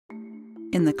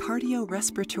In the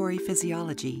Cardio-respiratory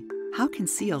Physiology, How Can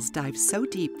Seals Dive So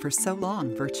Deep for So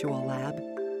Long virtual lab,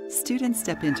 students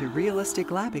step into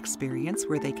realistic lab experience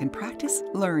where they can practice,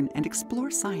 learn, and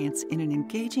explore science in an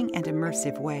engaging and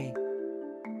immersive way.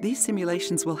 These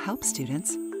simulations will help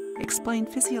students explain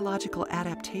physiological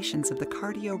adaptations of the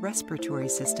cardio-respiratory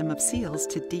system of seals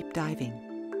to deep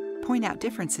diving, point out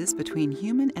differences between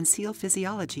human and seal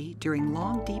physiology during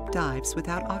long, deep dives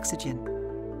without oxygen,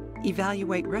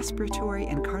 evaluate respiratory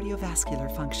and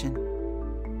cardiovascular function,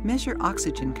 measure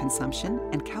oxygen consumption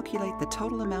and calculate the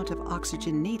total amount of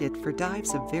oxygen needed for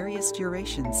dives of various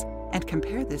durations, and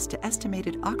compare this to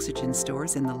estimated oxygen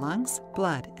stores in the lungs,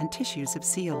 blood, and tissues of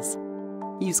seals.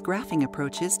 Use graphing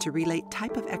approaches to relate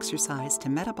type of exercise to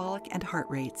metabolic and heart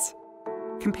rates.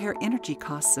 Compare energy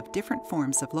costs of different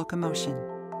forms of locomotion.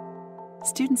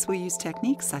 Students will use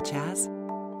techniques such as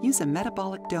use a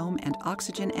metabolic dome and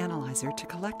oxygen analyzer to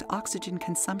collect oxygen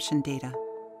consumption data,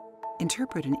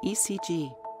 interpret an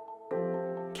ECG,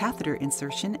 catheter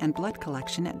insertion and blood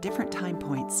collection at different time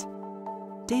points,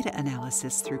 data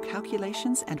analysis through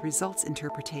calculations and results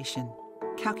interpretation,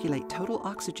 calculate total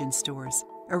oxygen stores,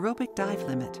 aerobic dive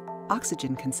limit,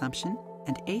 oxygen consumption,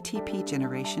 and ATP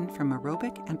generation from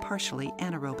aerobic and partially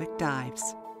anaerobic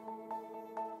dives.